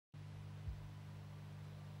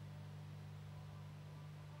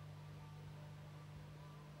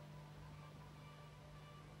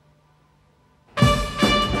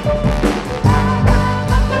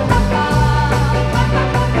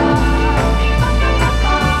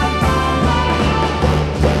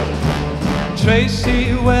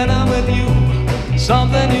Tracy, when I'm with you,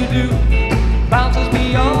 something you do bounces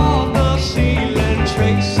me off the ceiling.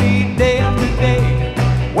 Tracy, day after day,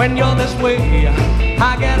 when you're this way,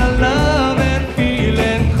 I get a loving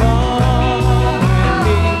feeling. Come with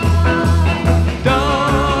me,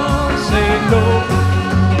 don't say no.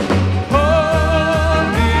 Hold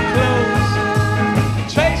me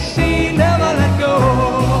close, Tracy, never let go.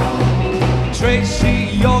 Tracy,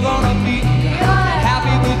 you're gonna be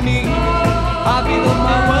happy with me. I'll be the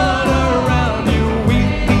my world around you.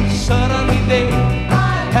 We'll be suddenly there,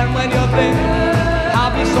 and when you're there,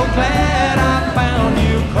 I'll be so glad I found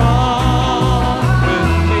you. Come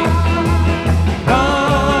with me,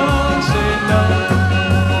 don't say no.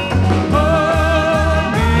 Hold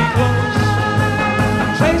me close,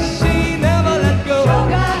 Tracy, never let go.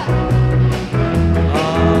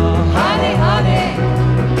 Honey, honey,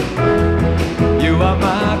 you are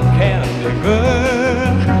my candy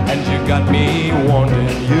girl, and you got me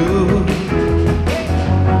wanting you.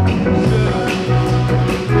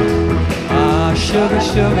 Sugar,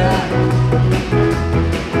 sugar,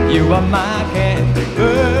 you are my candy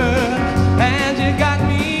girl, and you got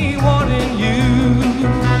me wanting you.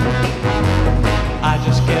 I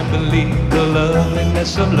just can't believe the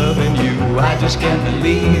loveliness of loving you. I just can't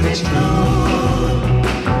believe it's true.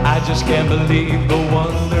 I just can't believe the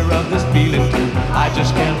wonder of this feeling too. I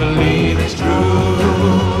just can't believe it's true.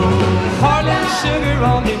 Harlem sugar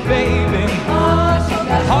on me, baby.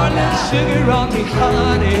 Harlem sugar on me,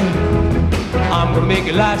 honey. I'm gonna make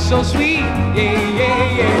your life so sweet, yeah,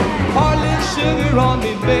 yeah, yeah. Harlem sugar on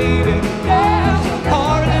me, baby.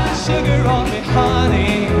 Harlem sugar on me,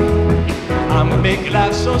 honey. I'm gonna make your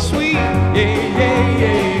life so sweet, yeah, yeah,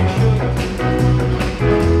 yeah.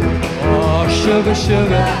 Oh, sugar,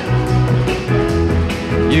 sugar,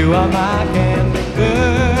 you are my candy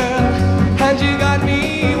girl, and you got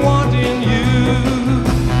me wanting you.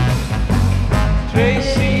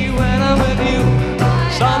 Tracy, when I'm with you,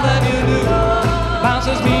 something you do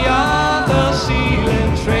bounces me off the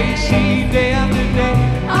ceiling. Tracy, day after day,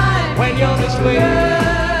 when you're this way,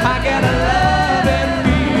 I get a loving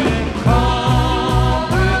feeling. Come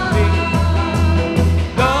with me,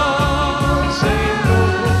 don't say no.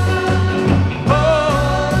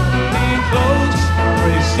 Hold me close,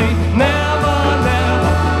 Tracy, never,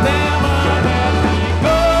 never, never let me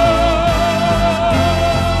go.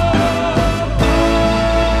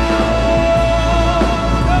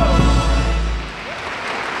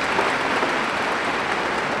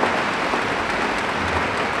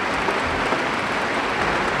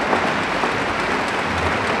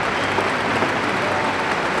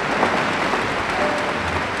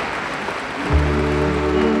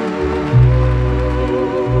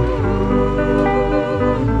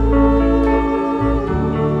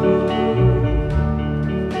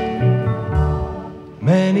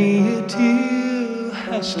 Many a tear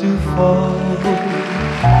has to fall,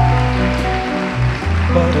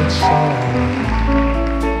 but it's all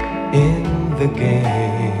in the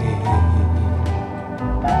game,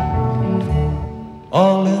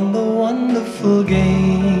 all in the wonderful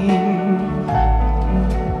game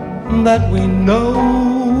that we know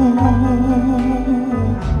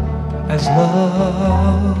as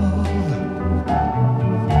love.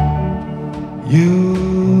 You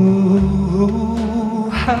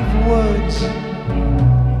have words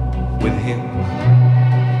with him,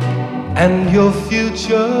 and your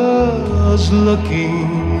future's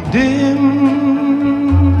looking dim.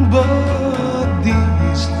 But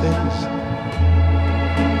these things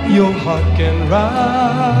your heart can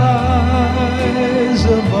rise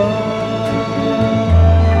above.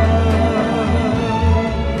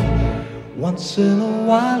 Once in a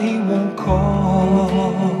while he won't call,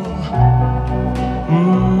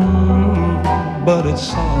 but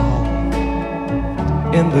it's all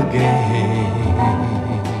in the game.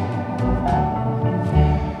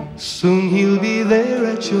 Soon he'll be there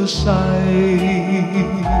at your side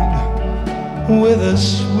with a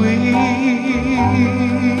sweet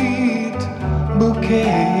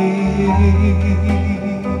bouquet,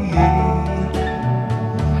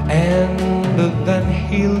 and then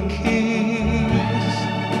he'll kiss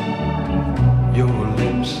your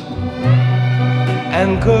lips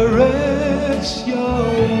and caress your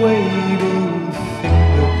waiting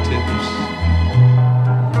fingertips,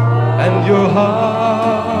 and your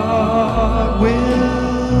heart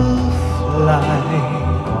will fly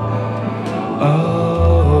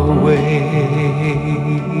away.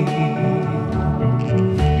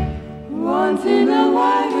 once in a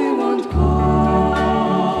while we won't call,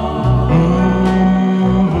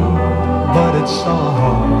 but it's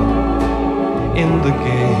all in the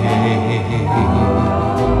game.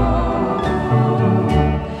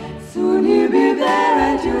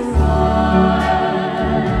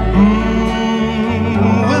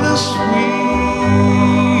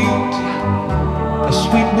 a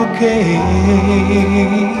sweet bouquet,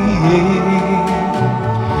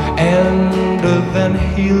 and then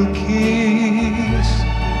he'll kiss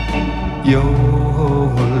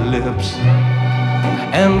your lips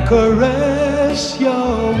and caress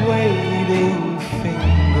your waiting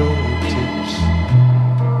fingertips,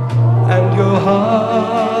 and your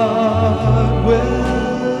heart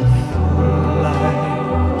will fly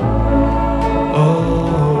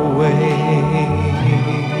away,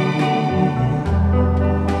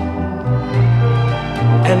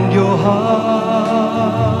 and your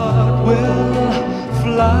heart will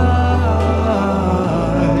fly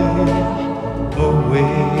away,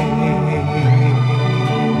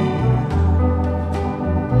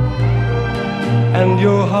 and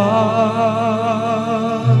your heart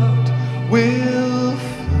will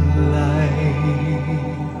fly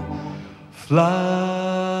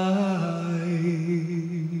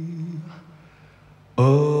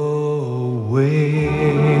away.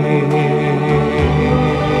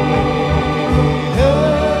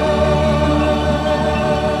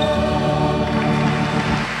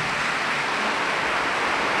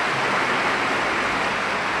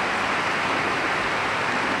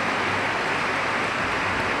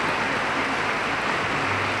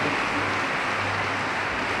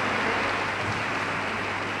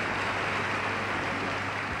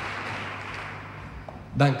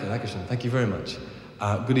 Thank you very much.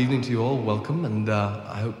 Good evening to you all. Welcome, and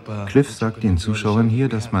I hope. Cliff sagt den Zuschauern hier,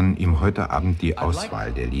 dass man ihm heute Abend die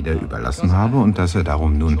Auswahl der Lieder überlassen habe und dass er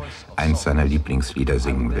darum nun eins seiner Lieblingslieder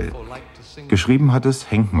singen will. Geschrieben hat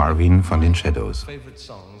es Hank Marvin von den Shadows.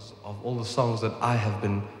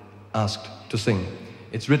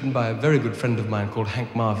 It's written by a very good friend of mine called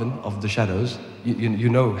Hank Marvin of the Shadows. You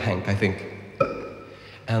know Hank, I think.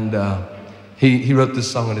 And he wrote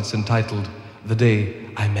this song, and it's entitled "The Day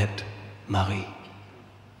I Met Marie."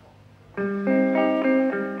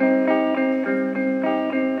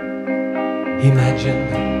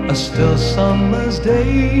 Imagine a still summer's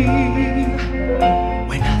day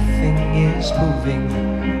when nothing is moving,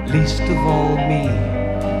 least of all me.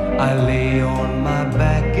 I lay on my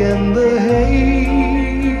back in the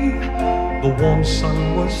hay. The warm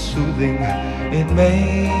sun was soothing, it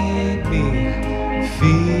made me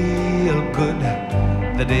feel good.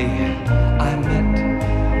 The day I met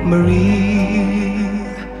Marie,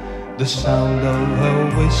 the sound of her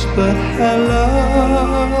whispered hello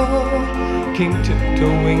came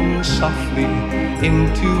tiptoeing softly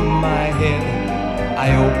into my head.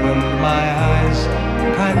 I opened my eyes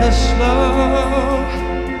kinda slow.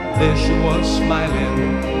 There she was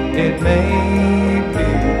smiling, it made me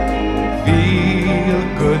feel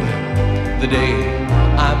good. The day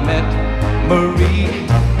I met Marie,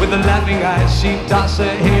 with the laughing eyes, she'd toss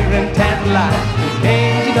her hair and tantalize. She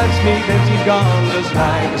came, she touched me, then she'd gone just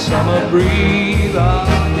like a summer breeze.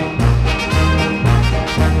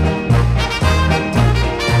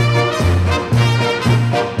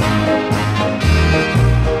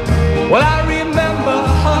 Well, I remember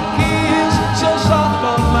her kiss, so soft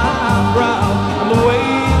on my brow, and the way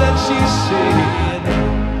that she said,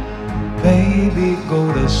 "Baby, go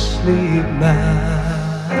to sleep now.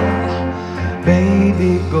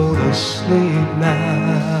 Baby, go to sleep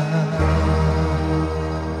now."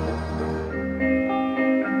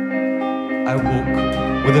 I woke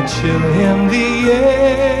with a chill in the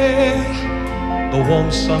air. The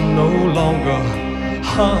warm sun no longer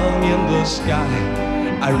hung in the sky.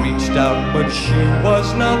 I reached out, but she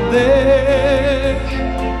was not there.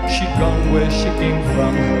 She'd gone where she came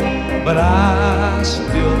from, but I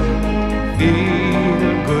still feel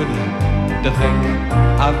good to think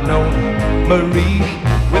I've known Marie.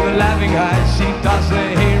 With her laughing eyes, she tossed her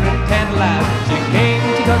hair and tantalized. She came,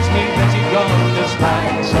 she touched me, then she'd gone just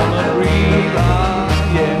like a summer breeze. Ah,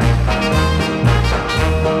 yeah.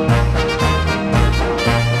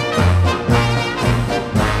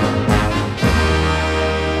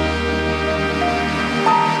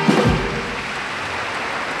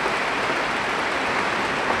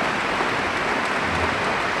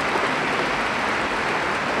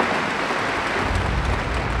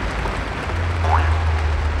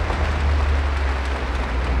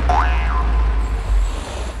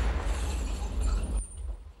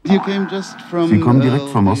 Sie kommen direkt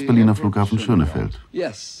vom Ostberliner Flughafen Schönefeld.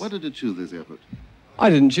 Ja,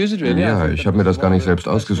 ich habe mir das gar nicht selbst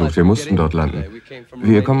ausgesucht. Wir mussten dort landen.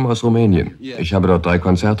 Wir kommen aus Rumänien. Ich habe dort 3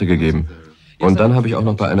 Konzerte gegeben. Und dann habe ich auch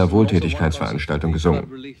noch bei einer Wohltätigkeitsveranstaltung gesungen.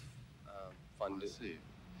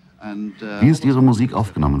 Wie ist Ihre Musik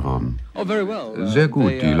aufgenommen worden? Sehr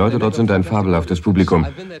gut. Die Leute dort sind ein fabelhaftes Publikum.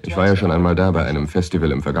 Ich war ja schon einmal da bei einem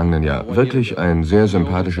Festival im vergangenen Jahr. Wirklich ein sehr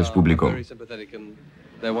sympathisches Publikum.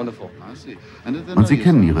 Und Sie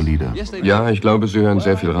kennen Ihre Lieder? Ja, ich glaube, Sie hören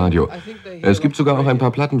sehr viel Radio. Es gibt sogar auch ein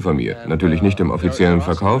paar Platten von mir. Natürlich nicht im offiziellen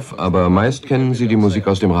Verkauf, aber meist kennen Sie die Musik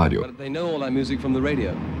aus dem Radio.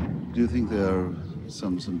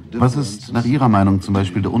 Was ist nach Ihrer Meinung zum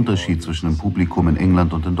Beispiel der Unterschied zwischen dem Publikum in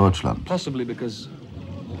England und in Deutschland?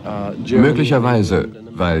 Möglicherweise,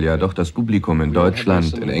 weil ja doch das Publikum in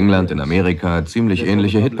Deutschland, in England, in Amerika ziemlich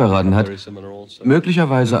ähnliche Hitparaden hat.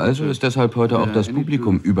 Möglicherweise also ist deshalb heute auch das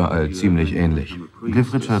Publikum überall ziemlich ähnlich.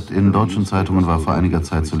 Cliff Richard, in deutschen Zeitungen war vor einiger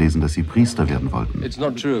Zeit zu lesen, dass Sie Priester werden wollten.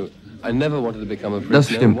 Das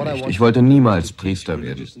stimmt nicht. Ich wollte niemals Priester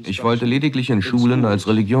werden. Ich wollte lediglich in Schulen als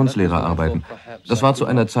Religionslehrer arbeiten. Das war zu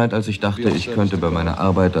einer Zeit, als ich dachte, ich könnte bei meiner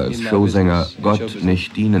Arbeit als Showsänger Gott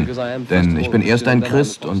nicht dienen. Denn ich bin erst ein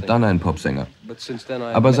Christ und dann ein Popsänger.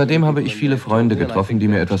 Aber seitdem habe ich viele Freunde getroffen, die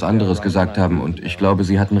mir etwas anderes gesagt haben, und ich glaube,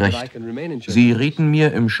 sie hatten recht. Sie rieten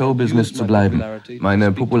mir, im Showbusiness zu bleiben,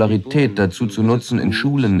 meine Popularität dazu zu nutzen, in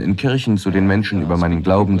Schulen, in Kirchen zu den Menschen über meinen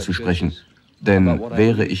Glauben zu sprechen. Denn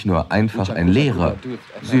wäre ich nur einfach ein Lehrer,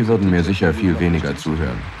 sie würden mir sicher viel weniger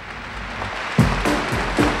zuhören.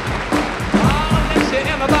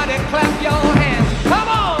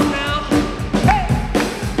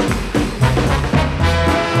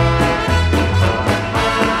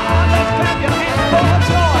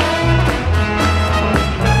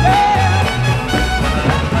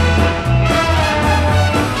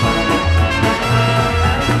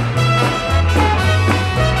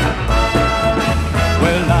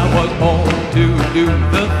 Do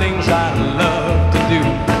the things I love to do,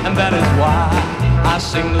 and that is why I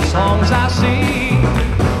sing the songs I sing.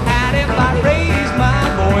 And if I raise my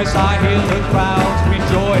voice, I hear the crowds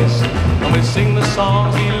rejoice, and we sing the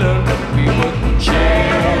songs we learned that we would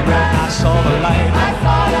share. I saw the light, I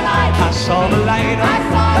saw the light, I saw the light, I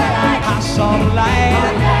saw the light, I saw the light,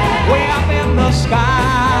 way up in the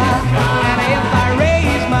sky. And if I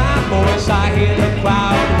raise my voice, I hear the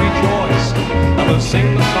crowd rejoice, and we'll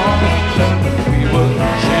sing the songs we learned that we would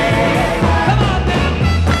share. Come on now.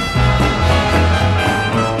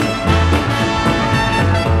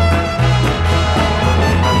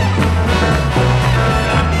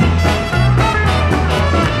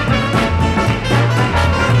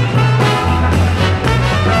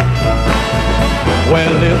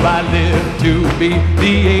 Well, if I live to be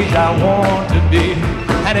the age I want to be,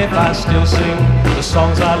 and if I still sing the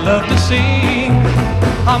songs I love to sing,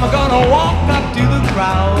 I'm gonna walk up to the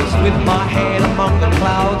crowds with my head among the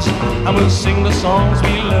clouds, and we'll sing the songs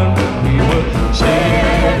we learned when we were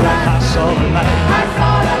children. I saw the light, I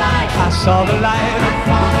saw the light, I saw the light,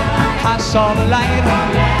 I saw the light,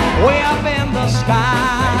 way up in the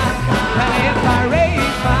sky. And if I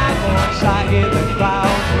raise my voice, I hear the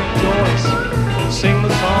crowds rejoice, sing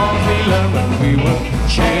the songs we learned when we were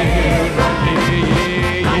children.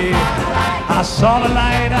 Yeah, yeah, yeah. I saw the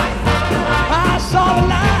light, I saw the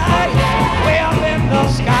light, way up in the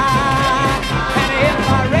sky. And if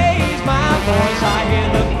I raise my voice, I hear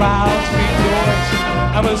the crowds rejoice,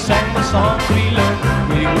 and we'll sing the songs we learned when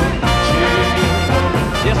we were children.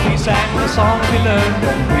 Yes, we sang the songs we learned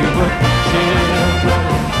when we were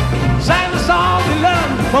children. Sang the songs we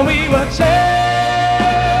learned when we were children.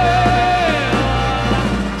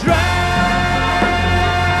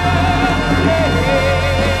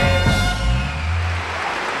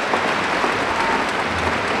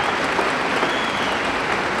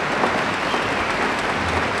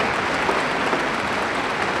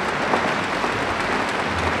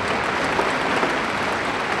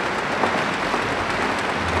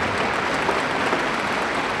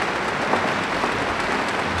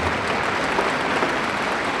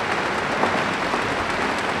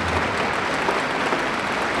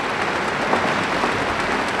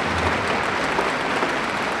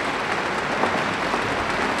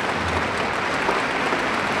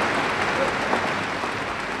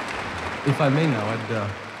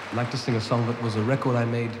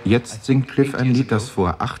 Jetzt singt Cliff ein Lied, das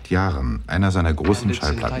vor 8 Jahren einer seiner großen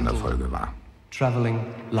Schallplattenerfolge war. Travellin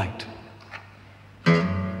Light.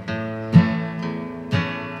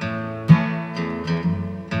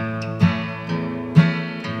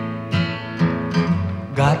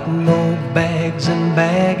 Got no bags and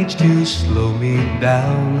baggage to slow me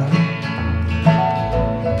down.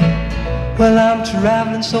 Well, I'm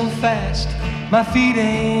traveling so fast, my feet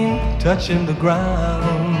ain't touching the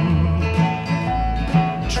ground.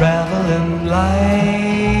 Travellin' light,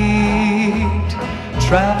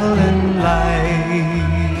 travellin' light.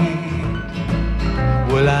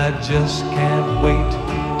 Well, I just can't wait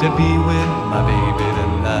to be with my baby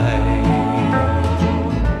tonight.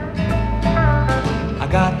 I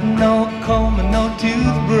got no comb and no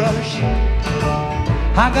toothbrush,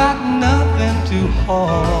 I got nothing to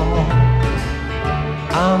haul.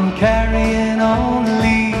 I'm carrying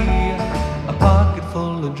only a pocket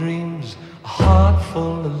full of dreams, a heart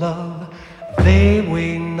full of love. They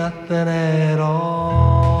weigh nothing at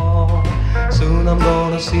all. Soon I'm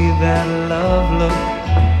gonna see that love look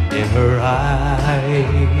in her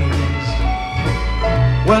eyes.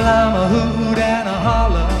 Well, I'm a hoot and a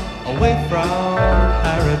holler away from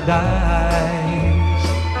paradise.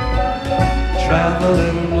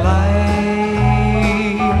 Traveling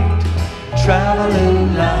light,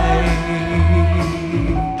 traveling light.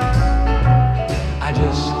 I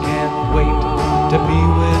just can't wait to be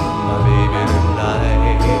with my baby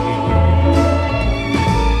tonight.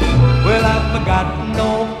 Well, I've got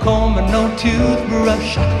no comb and no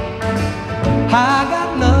toothbrush. I got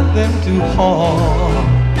nothing to haul.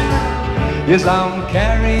 Yes, I'm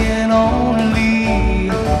carrying only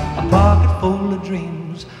a pocket full of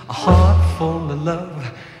dreams, a heart full of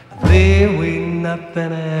love. They weigh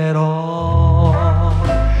nothing at all.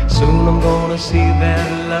 Soon I'm gonna see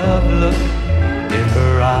that love look in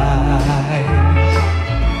her eyes.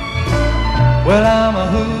 Well, I'm a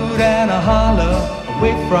hoot and a holler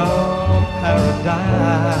away from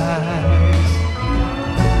paradise.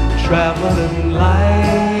 Traveling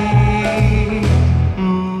light.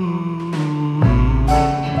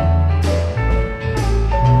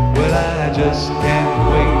 Well, I just can't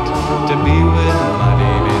wait to be with my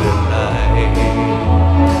baby tonight.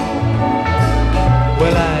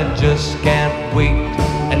 Well, I just can't wait,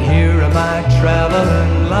 and here am I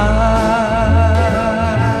traveling light.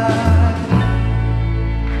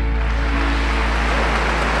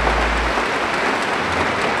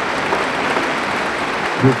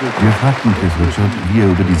 Wir fragten Cliff Richard, wie er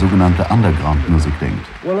über die sogenannte Underground-Musik denkt.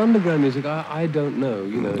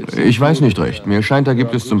 Ich weiß nicht recht. Mir scheint, da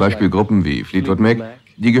gibt es zum Beispiel Gruppen wie Fleetwood Mac,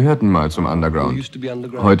 die gehörten mal zum Underground.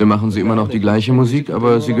 Heute machen sie immer noch die gleiche Musik,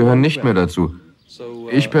 aber sie gehören nicht mehr dazu.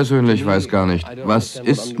 Ich persönlich weiß gar nicht, was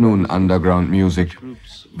ist nun Underground Music?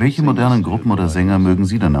 Welche modernen Gruppen oder Sänger mögen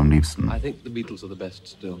Sie denn am liebsten?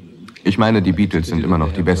 Ich meine, die Beatles sind immer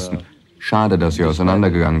noch die besten. Schade, dass sie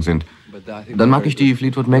auseinandergegangen sind. Dann mag ich die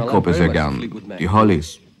Fleetwood Mac-Gruppe sehr gern, die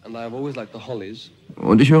Hollies.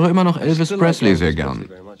 Und ich höre immer noch Elvis Presley sehr gern.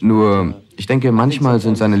 Nur, ich denke, manchmal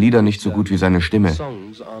sind seine Lieder nicht so gut wie seine Stimme.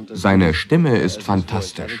 Seine Stimme ist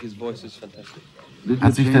fantastisch.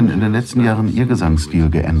 Hat sich denn in den letzten Jahren Ihr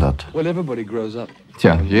Gesangsstil geändert?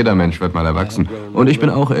 Tja, jeder Mensch wird mal erwachsen. Und ich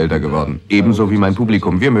bin auch älter geworden. Ebenso wie mein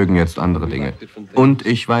Publikum. Wir mögen jetzt andere Dinge. Und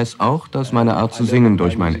ich weiß auch, dass meine Art zu singen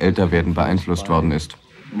durch mein Älterwerden beeinflusst worden ist.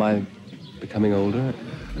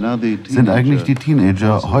 Sind eigentlich die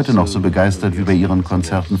Teenager heute noch so begeistert wie bei Ihren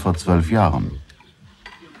Konzerten vor 12 Jahren?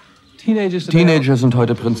 Teenager sind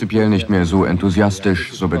heute prinzipiell nicht mehr so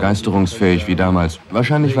enthusiastisch, so begeisterungsfähig wie damals.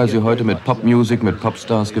 Wahrscheinlich, weil sie heute mit Popmusik, mit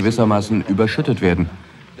Popstars gewissermaßen überschüttet werden.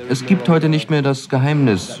 Es gibt heute nicht mehr das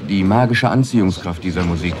Geheimnis, die magische Anziehungskraft dieser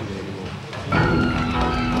Musik.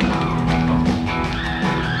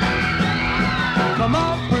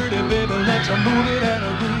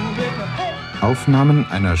 Aufnahmen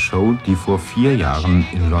einer Show, die vor 4 Jahren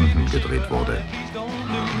in London gedreht wurde.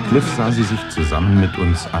 Cliff sah sie sich zusammen mit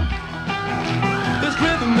uns an.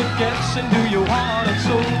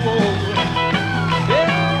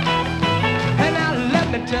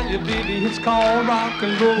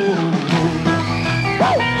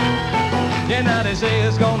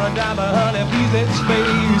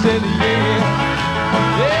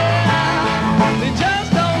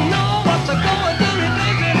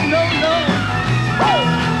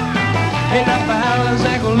 Ain't that balance,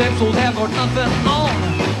 ankle lips, have got nothing on.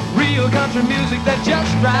 Real country music that just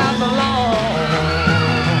drives along.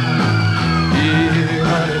 Yeah,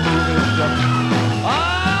 honey, move it up.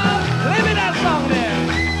 Oh, play me that song there.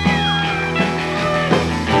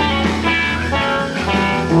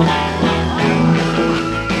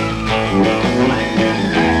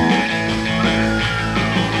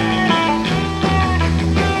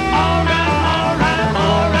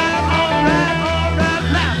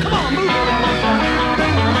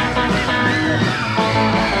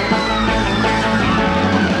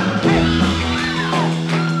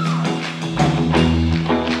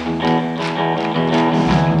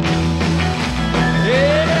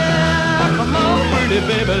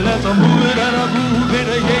 Baby, let's move it and a groove it,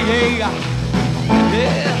 yeah, yeah.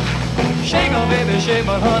 Yeah, shake on, baby, shake,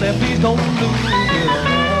 but honey, please don't lose it.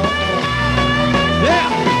 Yeah,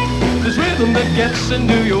 this rhythm that gets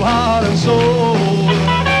into your heart and soul.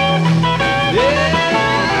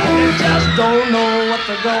 Yeah, you just don't know what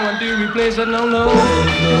to go and do, replace it, no, no.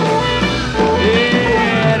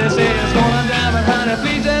 Yeah, say it's gonna die, but honey,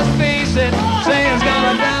 please just face it. Say it's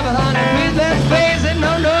gonna die, but honey, please let's face it.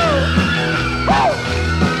 No, no. Woo!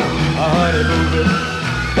 Honey, move it.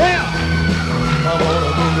 Yeah. I'm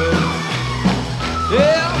gonna move it.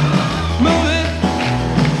 Yeah. Move it.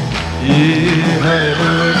 Yeah, honey,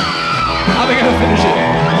 move it. I'll be gonna finish it.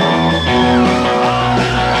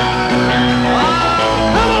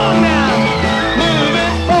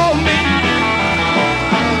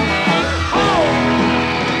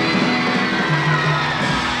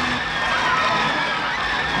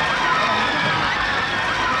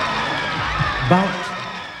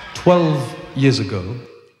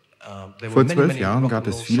 Vor 12 Jahren gab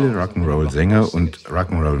es viele Rock'n'Roll-Sänger und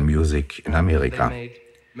Rock'n'Roll-Musik in Amerika.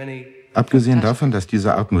 Abgesehen davon, dass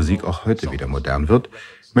diese Art Musik auch heute wieder modern wird,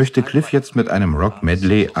 möchte Cliff jetzt mit einem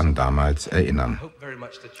Rock-Medley an damals erinnern.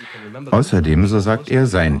 Außerdem, so sagt er,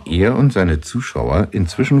 seien er und seine Zuschauer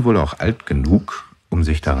inzwischen wohl auch alt genug, um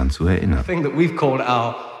sich daran zu erinnern.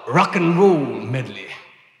 Rock'n'Roll-Medley.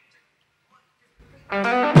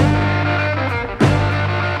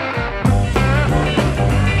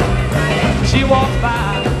 She walks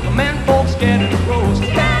by, the men folks get it roast.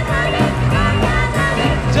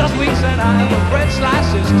 Just weeks and I have bread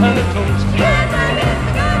slices, turn to toast.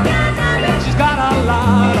 She's got a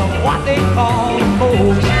lot of what they call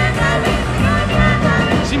most.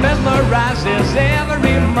 She mesmerizes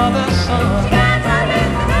every mother's son.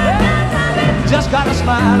 Just got a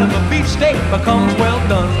smile if a beefsteak becomes well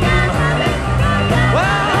done.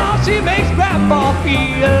 Well, she makes Grandpa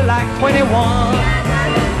feel like 21.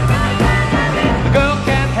 The girl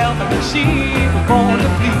can't help it, but she was born to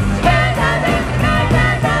please.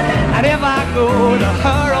 And if I go to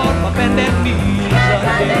her on my bended knees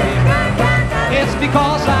again, it's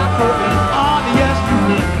because I'm hoping, yes,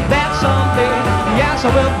 that someday the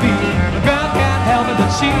answer will be. The girl can't help it,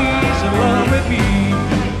 but she's in love with me.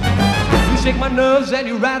 You shake my nerves and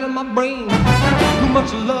you rattle my brain. Too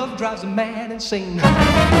much love drives a man insane.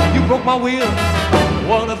 You broke my will,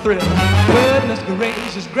 what a thrill. Goodness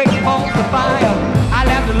gracious, great balls of fire. I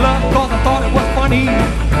laughed at love cause I thought it was funny.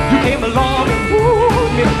 You came along and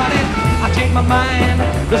wooed me, honey. I changed my mind,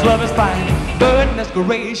 this love is fine. Goodness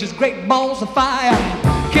gracious, great balls of fire.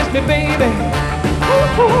 Kiss me, baby.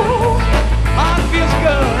 Ooh, heart feels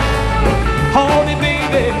good. Hold me,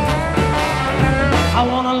 baby. I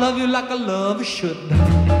wanna love you like a lover should.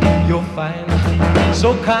 You're fine,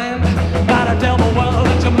 so kind. Gotta tell the world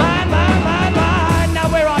that you're mine, mine, mine, mine. Now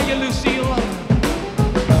where are you, Lucille?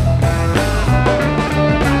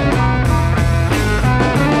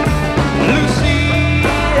 Lucille,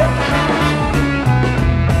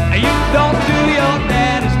 you don't do your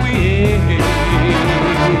daddy's will.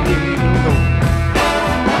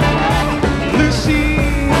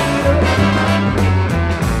 Lucille,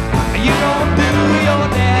 you don't do your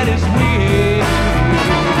daddy's will.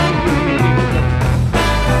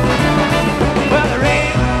 Well, there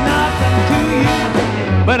ain't nothing to you,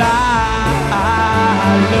 but I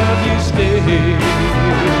love you still.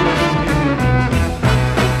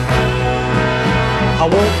 I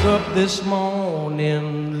woke up this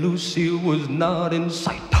morning, Lucille was not in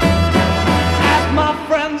sight. Asked my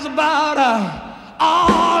friends about her,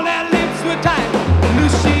 all their lips were tight.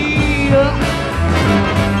 Lucille,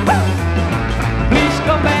 please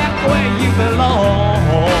come back where you belong.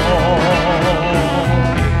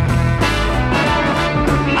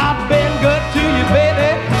 I've been good to you,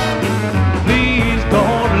 baby. Please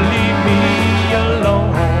don't leave me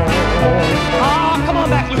alone. Oh, come on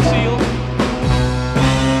back, Lucille.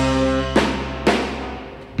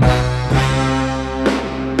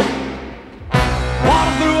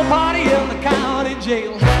 Walked through a party in the county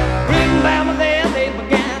jail. Rhythm band was there, they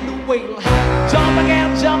began to wail. John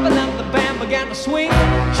began jumping up, the band began to swing.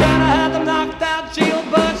 Should have had them knocked out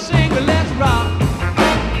jailbird sing. Let's rock,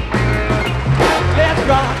 let's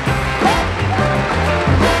rock.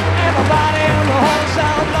 Everybody in the whole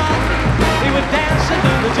South Block, they were dancing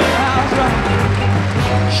to the jailhouse rock.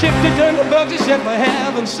 Shifty turned to Bugsy, said for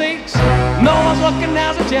heaven's sakes, no one's looking,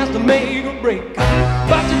 now's a chance to make a break.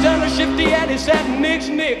 Bugsy turned to Shifty and he said, nix,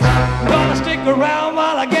 nix, gonna stick around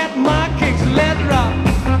while I get my kicks. Let's rock,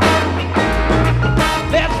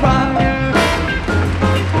 let's rock.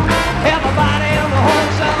 Everybody in the whole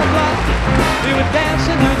South Block, we were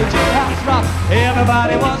dancing to the jailhouse rock.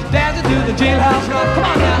 Everybody was dancing to the jailhouse rock. Come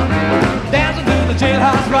on now, dancing to the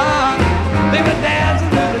jailhouse rock. They were dancing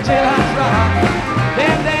to the jailhouse rock. They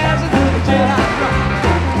were dancing to the jailhouse rock.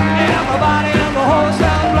 Everybody in the whole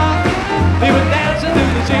South Block, they were dancing to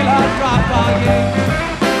the jailhouse rock. Oh yeah.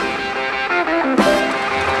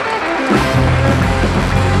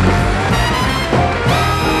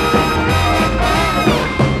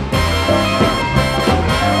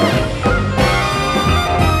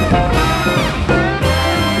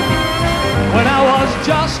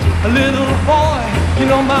 just a little boy, you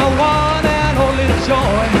know my one and only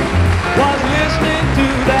joy was listening to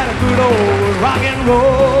that good old rock and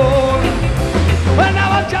roll. Well,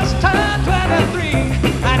 now I just turned 23,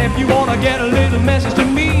 and if you want to get a little message to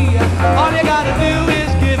me, all you gotta do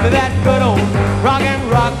is give me that good old rock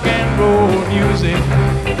and roll music.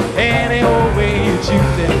 Any old way you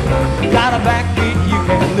choose it, got a backbeat, you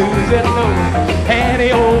can't lose it, no.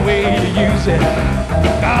 Any old way you use it,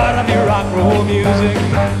 gotta be rock roll music.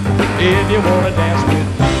 If you wanna dance with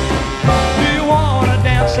me, do you wanna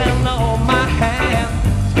dance and hold my hand?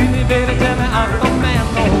 Sweetie baby, tell me I'm the man,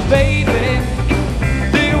 oh baby.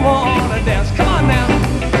 Do you wanna dance? Come on now.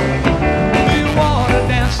 Do you wanna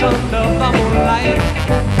dance under the moonlight?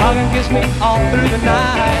 Hug and kiss me all through the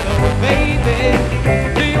night, oh baby.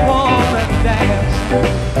 Do you wanna dance?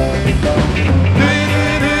 Do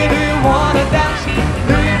you wanna dance?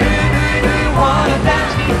 Do you wanna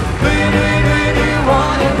dance? Do you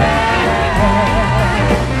wanna dance?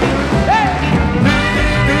 Hey!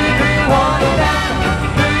 Do you wanna dance?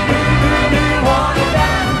 Do you wanna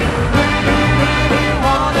dance? Do you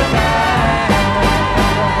wanna dance?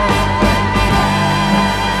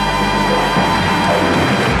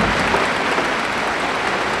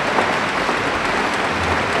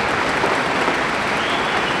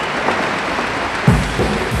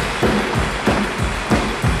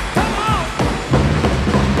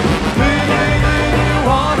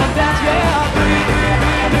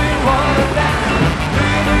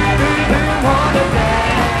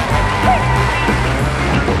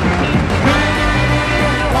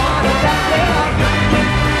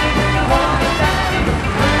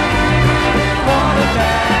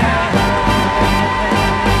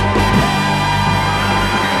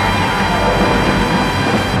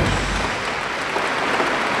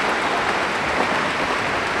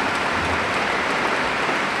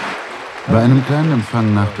 Bei einem kleinen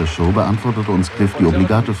Empfang nach der Show beantwortete uns Cliff die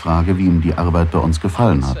obligate Frage, wie ihm die Arbeit bei uns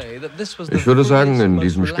gefallen hat. Ich würde sagen, in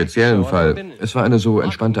diesem speziellen Fall, es war eine so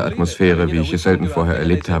entspannte Atmosphäre, wie ich es selten vorher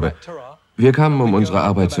erlebt habe. Wir kamen, um unsere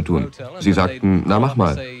Arbeit zu tun. Sie sagten, na mach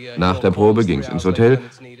mal. Nach der Probe ging's ins Hotel.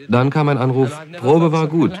 Dann kam ein Anruf, Probe war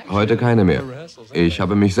gut, heute keine mehr. Ich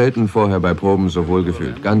habe mich selten vorher bei Proben so wohl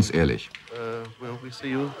gefühlt, ganz ehrlich.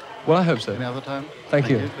 Well, I hope so. Thank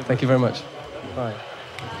you. Thank you very much. Bye.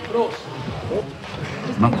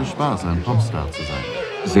 Macht es Spaß, ein Popstar zu sein?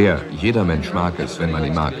 Sehr. Jeder Mensch mag es, wenn man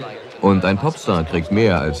ihn mag. Und ein Popstar kriegt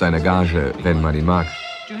mehr als seine Gage, wenn man ihn mag.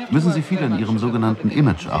 Müssen Sie viel an Ihrem sogenannten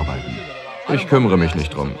Image arbeiten? Ich kümmere mich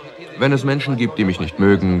nicht drum. Wenn es Menschen gibt, die mich nicht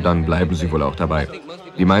mögen, dann bleiben sie wohl auch dabei.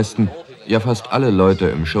 Die meisten, ja fast alle Leute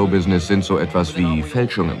im Showbusiness sind so etwas wie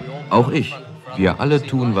Fälschungen. Auch ich. Wir alle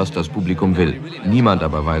tun, was das Publikum will. Niemand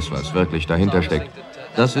aber weiß, was wirklich dahinter steckt.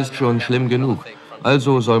 Das ist schon schlimm genug.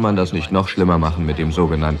 Also soll man das nicht noch schlimmer machen mit dem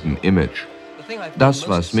sogenannten Image. Das,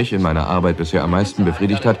 was mich in meiner Arbeit bisher am meisten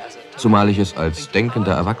befriedigt hat, zumal ich es als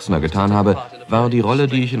denkender Erwachsener getan habe, war die Rolle,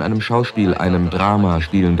 die ich in einem Schauspiel, einem Drama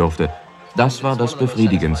spielen durfte. Das war das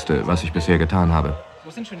Befriedigendste, was ich bisher getan habe.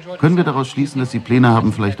 Können wir daraus schließen, dass Sie Pläne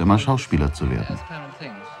haben, vielleicht einmal Schauspieler zu werden?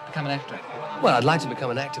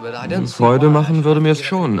 Freude machen würde mir es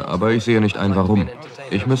schon, aber ich sehe nicht ein, warum.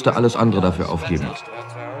 Ich müsste alles andere dafür aufgeben.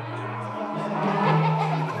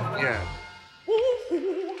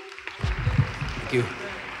 You.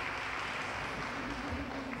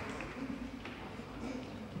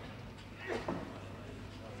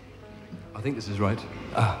 I think this is right.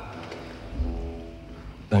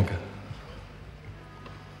 Danke.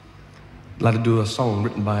 I'd like to do a song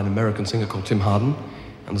written by an American singer called Tim Harden,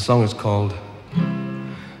 and the song is called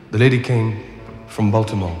The Lady Came from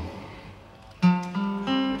Baltimore.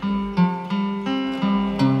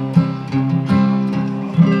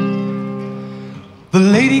 The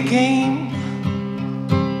lady came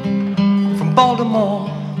from Baltimore.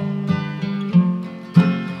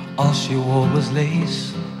 All she wore was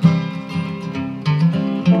lace.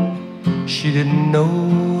 She didn't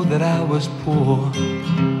know that I was poor.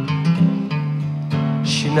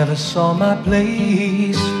 She never saw my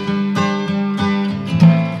place.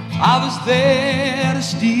 I was there to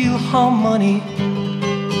steal her money,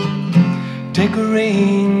 take her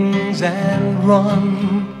rings and run.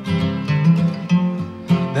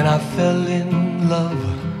 Then I fell in love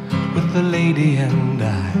with the lady and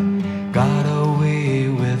I got away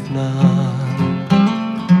with none.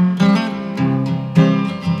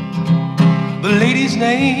 The lady's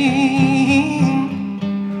name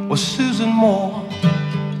was Susan Moore.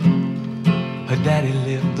 Her daddy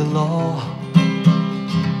lived the law.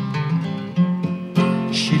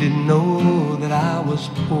 She didn't know that I was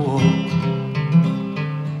poor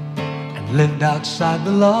and lived outside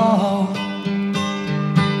the law.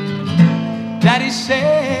 Daddy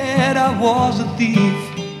said I was a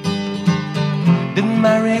thief, didn't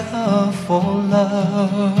marry her for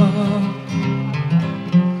love,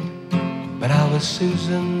 but I was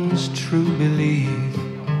Susan's true belief,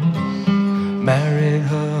 married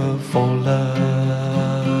her for love.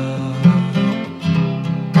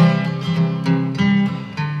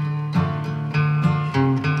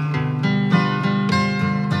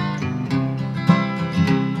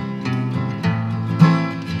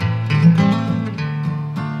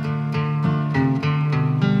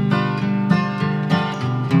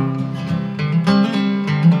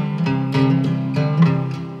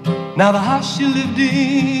 Now the house she lived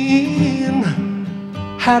in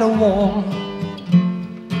had a wall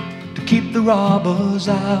to keep the robbers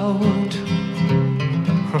out.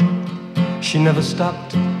 She never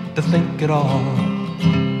stopped to think at all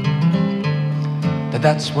that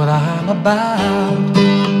that's what I'm about.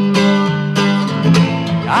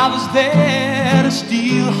 I was there to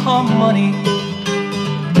steal her money,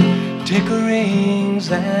 take her rings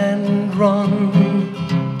and run.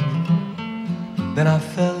 Then I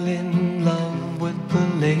fell in love with the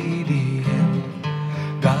lady and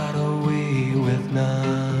got away with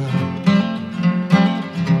none.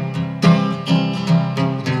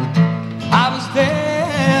 I was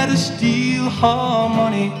there to steal her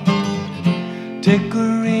money, take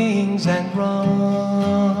her rings and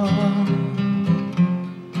run.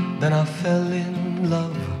 Then I fell in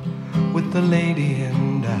love with the lady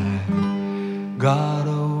and I got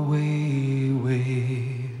away with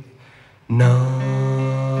none.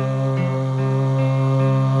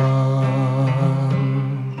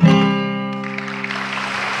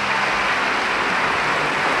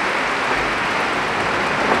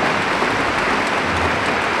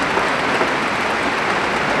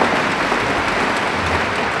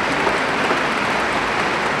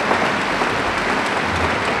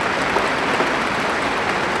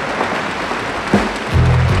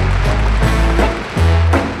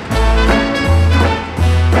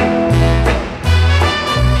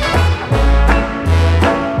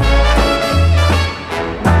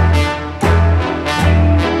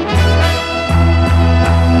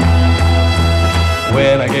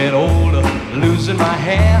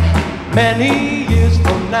 Many years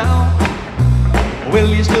from now, will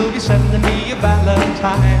you still be sending me a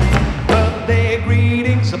Valentine? Birthday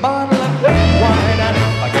greetings, a bottle of wine, and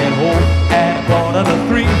if I get home at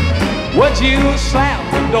 2:45, would you slam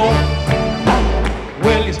the door?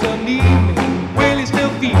 Will you still need me? Will you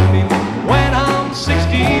still feed me when I'm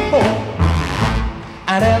 64?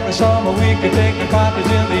 And every summer we could take a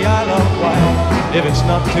cottage in the Isle of Wight. If it's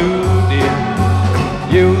not too dear,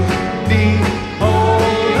 you'll be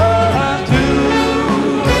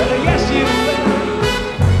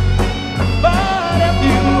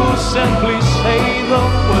simply say the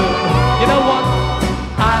word. You know what?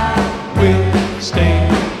 I will stay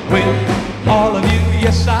with all of you.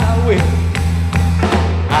 Yes, I will.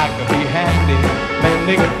 I could be handy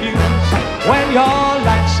mending a fuse when your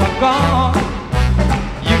lights are gone.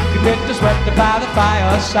 You can knit a sweater by the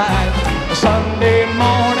fireside. A Sunday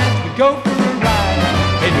morning we go for a ride.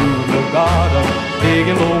 Hey, do the garden,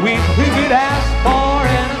 digging the weeds. Who could ask for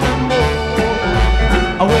anything more?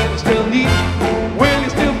 I will still need.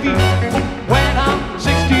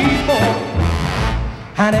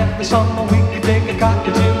 And every summer we could take a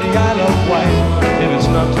cottage in the Isle of Wight. If it's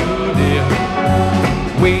not too dear,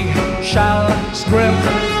 we shall scrimp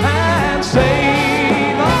and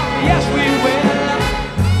save. Oh, yes, we will.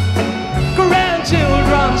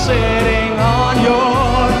 Grandchildren sitting on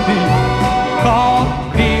your knee, call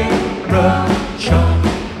dear Chuck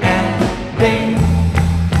and Dave.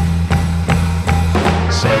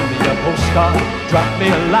 Send me a postcard, drop me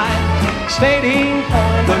a line, stating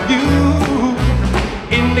point of view.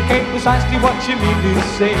 Indicate precisely what you mean to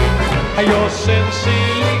say. You're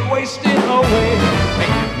sincerely wasting away.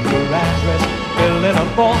 Make your address, fill in a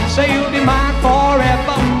form, say you'll be mine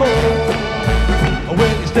forevermore.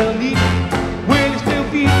 Will you still need me? Will you still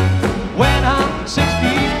be when I'm 64?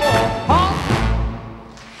 Huh?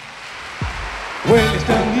 Will you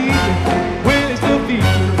still need me? Will you still be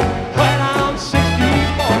when I'm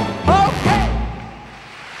 64? Okay.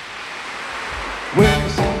 Will you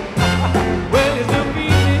still? Will you still be?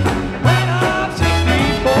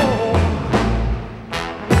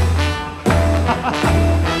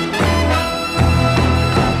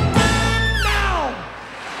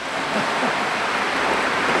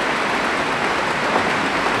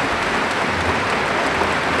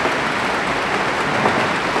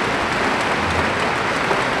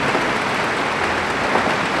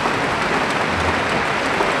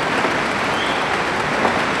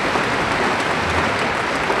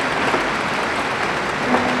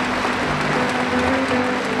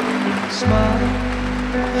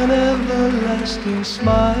 everlasting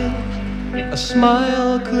smile, a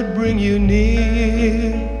smile could bring you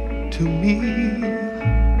near to me.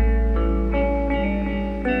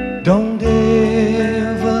 Don't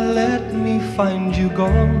ever let me find you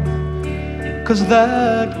gone, 'cause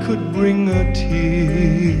that could bring a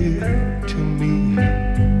tear to me.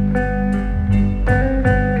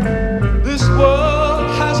 This world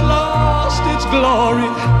has lost its glory.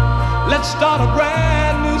 Let's start a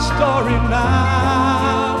brand new story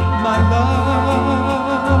now, my love.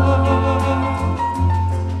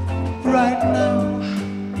 Right now,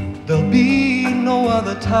 there'll be no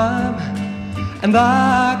other time, and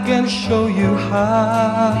I can show you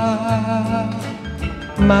how,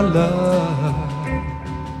 my love.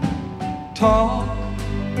 Talk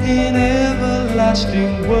in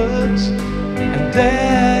everlasting words and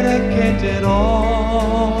dedicate it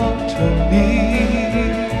all to me.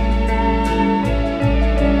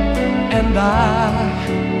 And I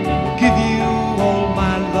give you all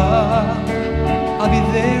my love. I'll be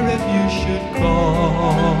there if you should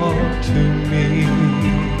call to me.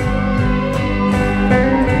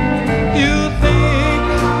 You think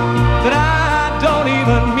that I don't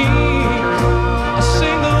even mean a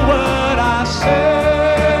single word I say.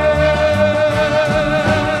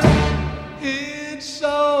 It's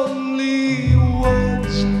only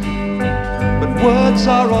words, but words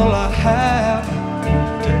are all I have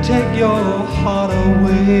to take your heart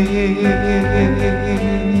away.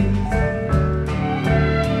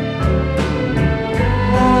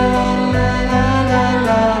 La la la la la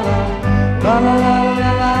la la la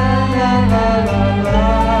la la la la la.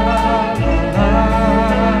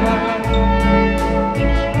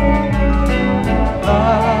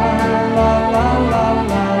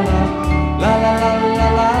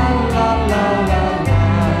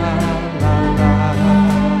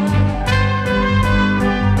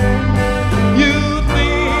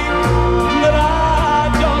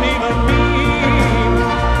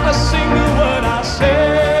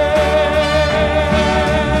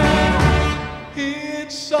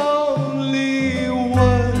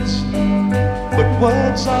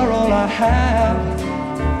 Words are all I have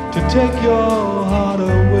to take your heart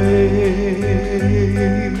away.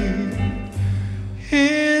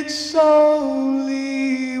 It's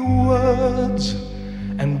only words,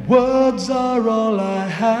 and words are all I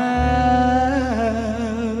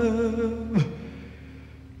have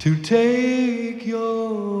to take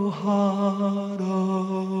your heart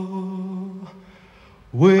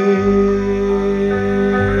away.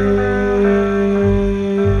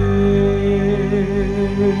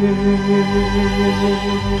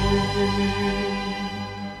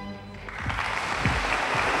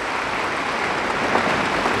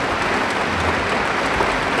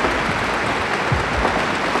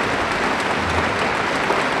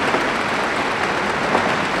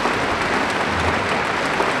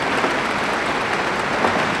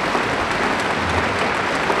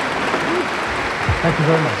 Thank you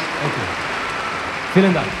very much. Thank you.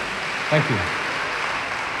 Vielen Dank. Thank you.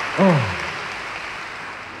 Oh.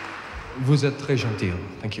 Vous êtes très gentil.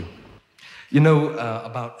 Thank you.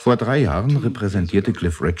 Vor 3 Jahren repräsentierte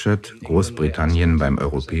Cliff Richard Großbritannien beim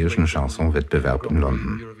europäischen Chansonwettbewerb in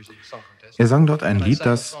London. Er sang dort ein Lied,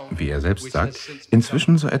 das, wie er selbst sagt,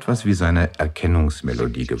 inzwischen so etwas wie seine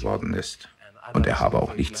Erkennungsmelodie geworden ist. Und er habe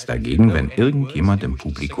auch nichts dagegen, wenn irgendjemand im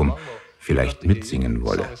Publikum vielleicht mitsingen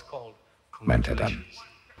wolle, meint er dann.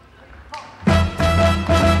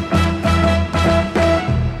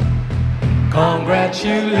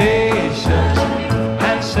 Congratulations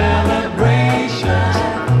and celebrations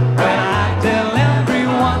when I tell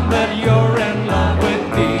everyone that you're in love with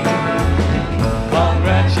me.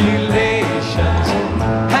 Congratulations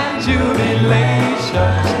and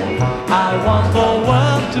jubilations. I want the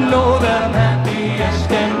world to know that I'm happy as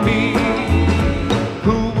can be.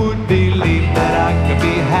 Who would believe that I could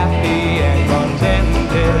be happy and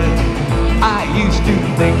contented? I used to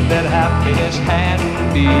think that happiness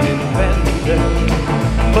hadn't been invented,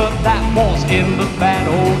 but that was in the bad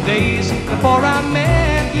old days before I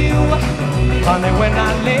met you. Honey, when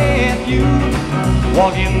I let you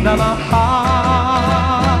walk into my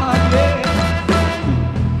heart, yeah.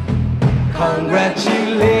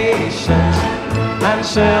 Congratulations and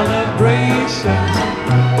celebrations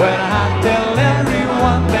when I tell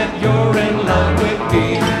everyone that you're in love with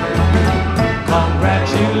me.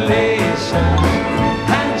 Congratulations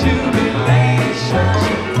and jubilations.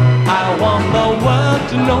 I want the world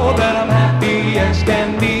to know that I'm happy as can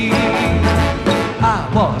be. I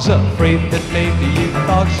was afraid that maybe you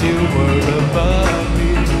thought you were above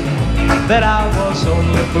me, that I was was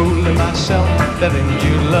only fooling myself, telling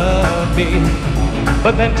you love me.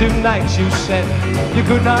 But then tonight you said you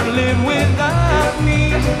could not live without me.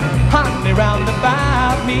 Honey, round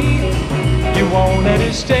about me, you won't let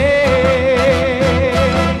it stay.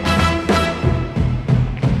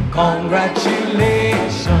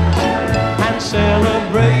 Congratulations and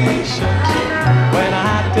celebration.